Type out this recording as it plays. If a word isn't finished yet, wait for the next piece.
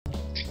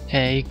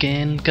Hey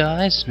again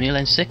guys, me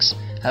Lensy,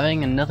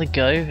 having another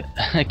go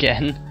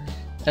again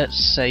at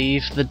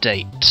Save the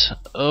Date.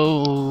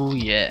 Oh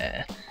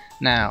yeah.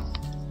 Now,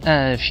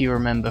 if you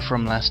remember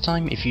from last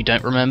time, if you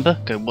don't remember,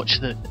 go watch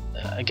the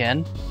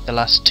again, the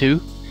last two.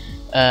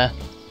 Thai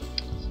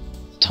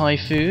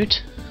food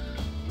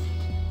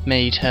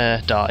made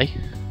her die.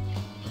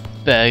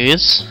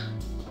 Burgers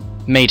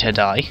made her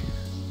die.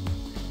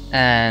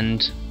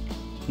 And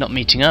not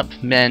meeting up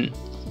meant,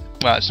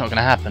 well, it's not going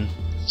to happen.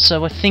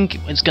 So I think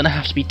it's going to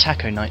have to be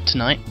taco night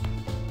tonight.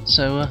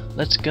 So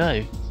let's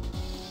go.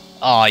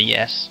 Ah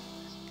yes,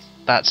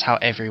 that's how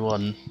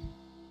everyone.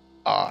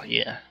 Ah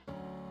yeah.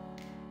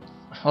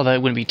 Although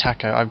it wouldn't be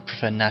taco, I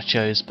prefer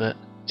nachos. But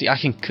see, I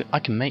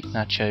can make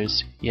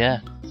nachos.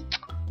 Yeah,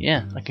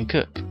 I can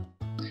cook.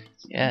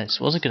 Yeah, this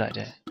was a good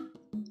idea.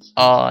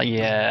 Ah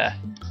yeah.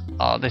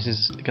 Ah, this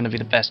is going to be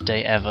the best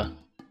day ever.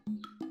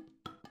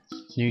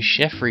 New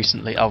chef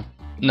recently. Oh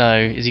no,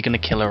 is he going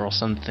to kill her or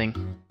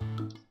something?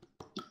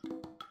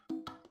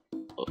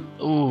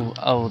 Ooh,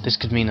 oh, this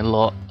could mean a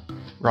lot.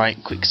 Right,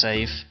 quick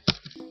save.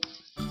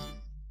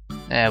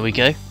 There we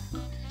go.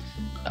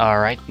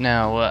 Alright,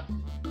 now,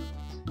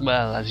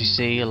 well, as you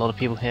see, a lot of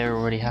people here are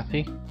already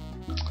happy.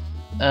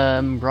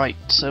 Right,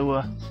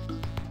 so,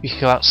 we could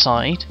go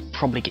outside,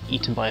 probably get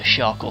eaten by a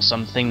shark or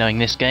something, knowing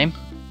this game.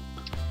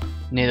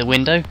 Near the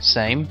window,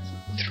 same.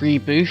 3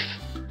 booth.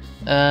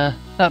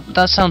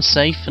 That sounds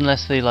safe,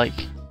 unless they, like,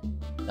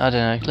 I don't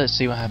know, let's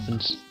see what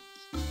happens.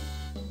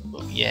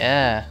 Oh,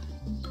 yeah.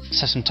 Let's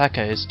have some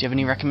tacos. Do you have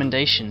any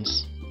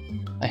recommendations?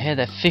 I hear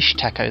their fish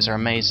tacos are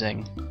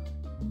amazing.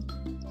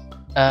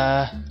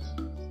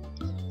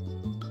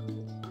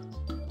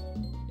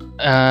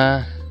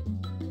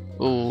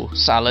 Ooh,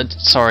 salad.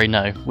 Sorry,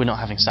 no, we're not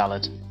having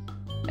salad.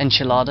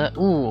 Enchilada.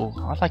 Ooh,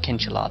 I like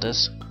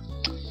enchiladas.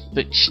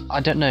 But I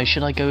don't know,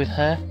 should I go with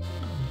her?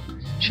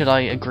 Should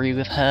I agree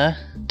with her?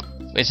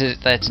 Is it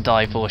there to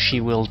die for? She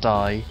will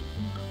die.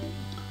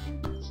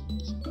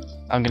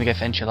 I'm gonna go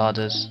for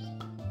enchiladas.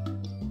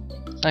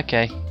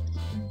 Okay.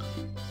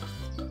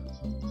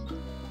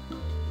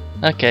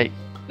 Okay,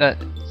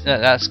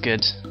 that's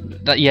good.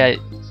 Yeah,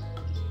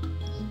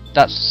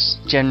 that's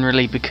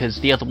generally because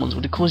the other ones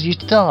would have caused you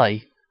to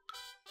die.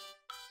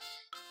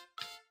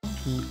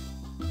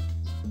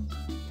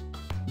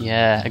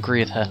 Yeah, agree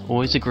with her.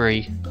 Always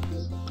agree.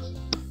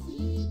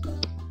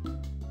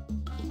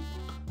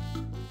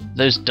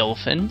 Those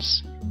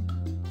dolphins?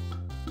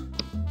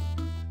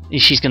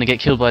 She's gonna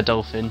get killed by a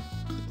dolphin.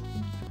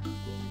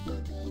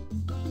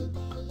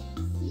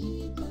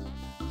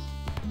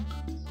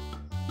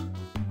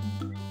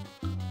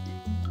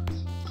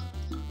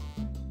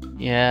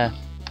 Yeah,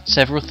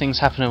 several things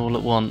happen all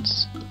at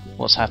once.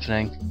 What's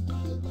happening?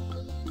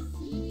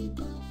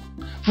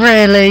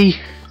 Really?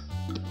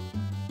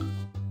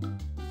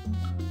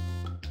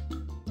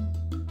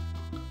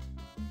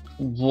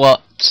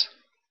 What?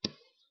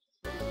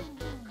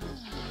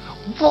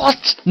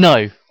 What?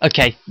 No.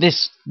 Okay,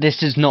 this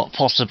is not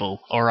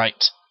possible. All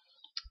right.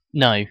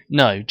 No,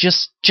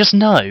 just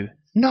no.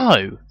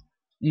 No.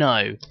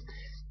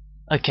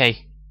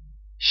 Okay.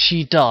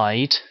 She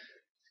died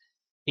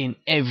in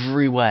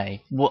every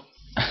way. What?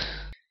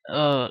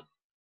 I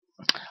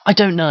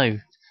don't know.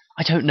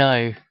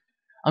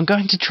 I'm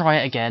going to try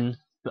it again,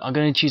 but I'm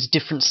going to choose a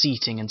different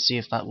seating and see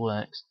if that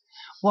works.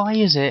 Why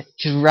is it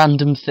just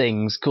random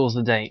things cause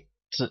the date?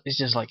 So it's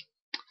just like,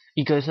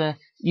 you go there,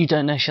 you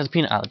don't know she has a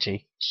peanut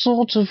allergy.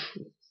 Sort of.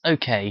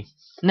 Okay.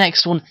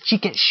 Next one, she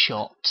gets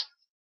shot.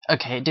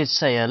 Okay, it did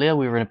say earlier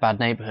we were in a bad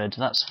neighbourhood.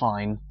 That's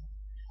fine.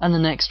 And the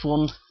next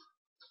one,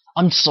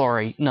 I'm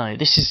sorry. No,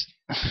 this is.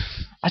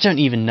 I don't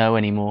even know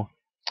anymore.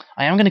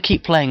 I am going to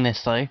keep playing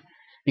this though,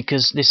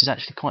 because this is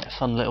actually quite a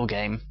fun little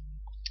game.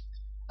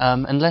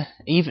 And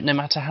even no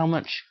matter how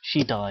much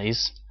she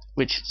dies,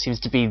 which seems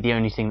to be the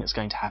only thing that's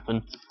going to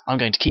happen, I'm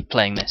going to keep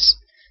playing this.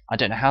 I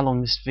don't know how long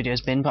this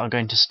video's been, but I'm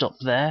going to stop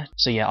there.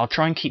 So yeah, I'll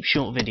try and keep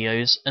short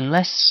videos,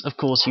 unless, of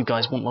course, you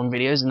guys want long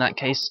videos. In that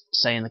case,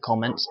 say in the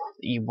comments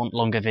that you want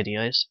longer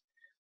videos.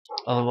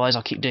 Otherwise,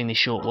 I'll keep doing these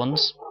short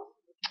ones.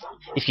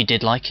 If you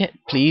did like it,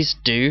 please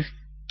do.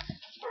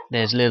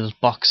 There's a little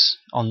box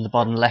on the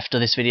bottom left of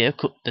this video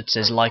that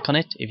says like on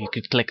it. If you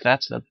could click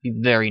that, that'd be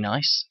very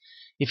nice.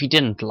 If you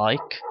didn't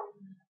like,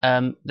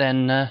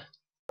 then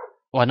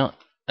why not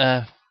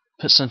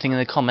put something in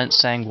the comments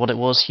saying what it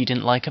was you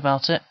didn't like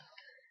about it.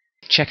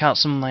 Check out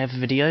some of my other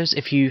videos.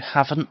 If you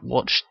haven't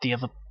watched the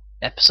other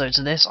episodes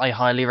of this, I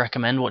highly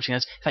recommend watching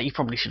those. In fact, you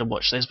probably should have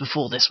watched those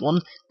before this one,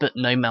 but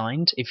no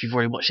mind. If you've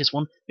already watched this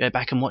one, go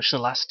back and watch the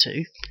last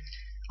two.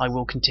 I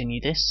will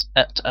continue this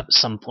at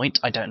some point,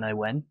 I don't know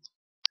when.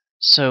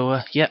 So,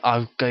 yeah,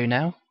 I'll go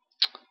now,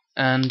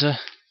 and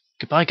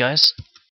goodbye, guys.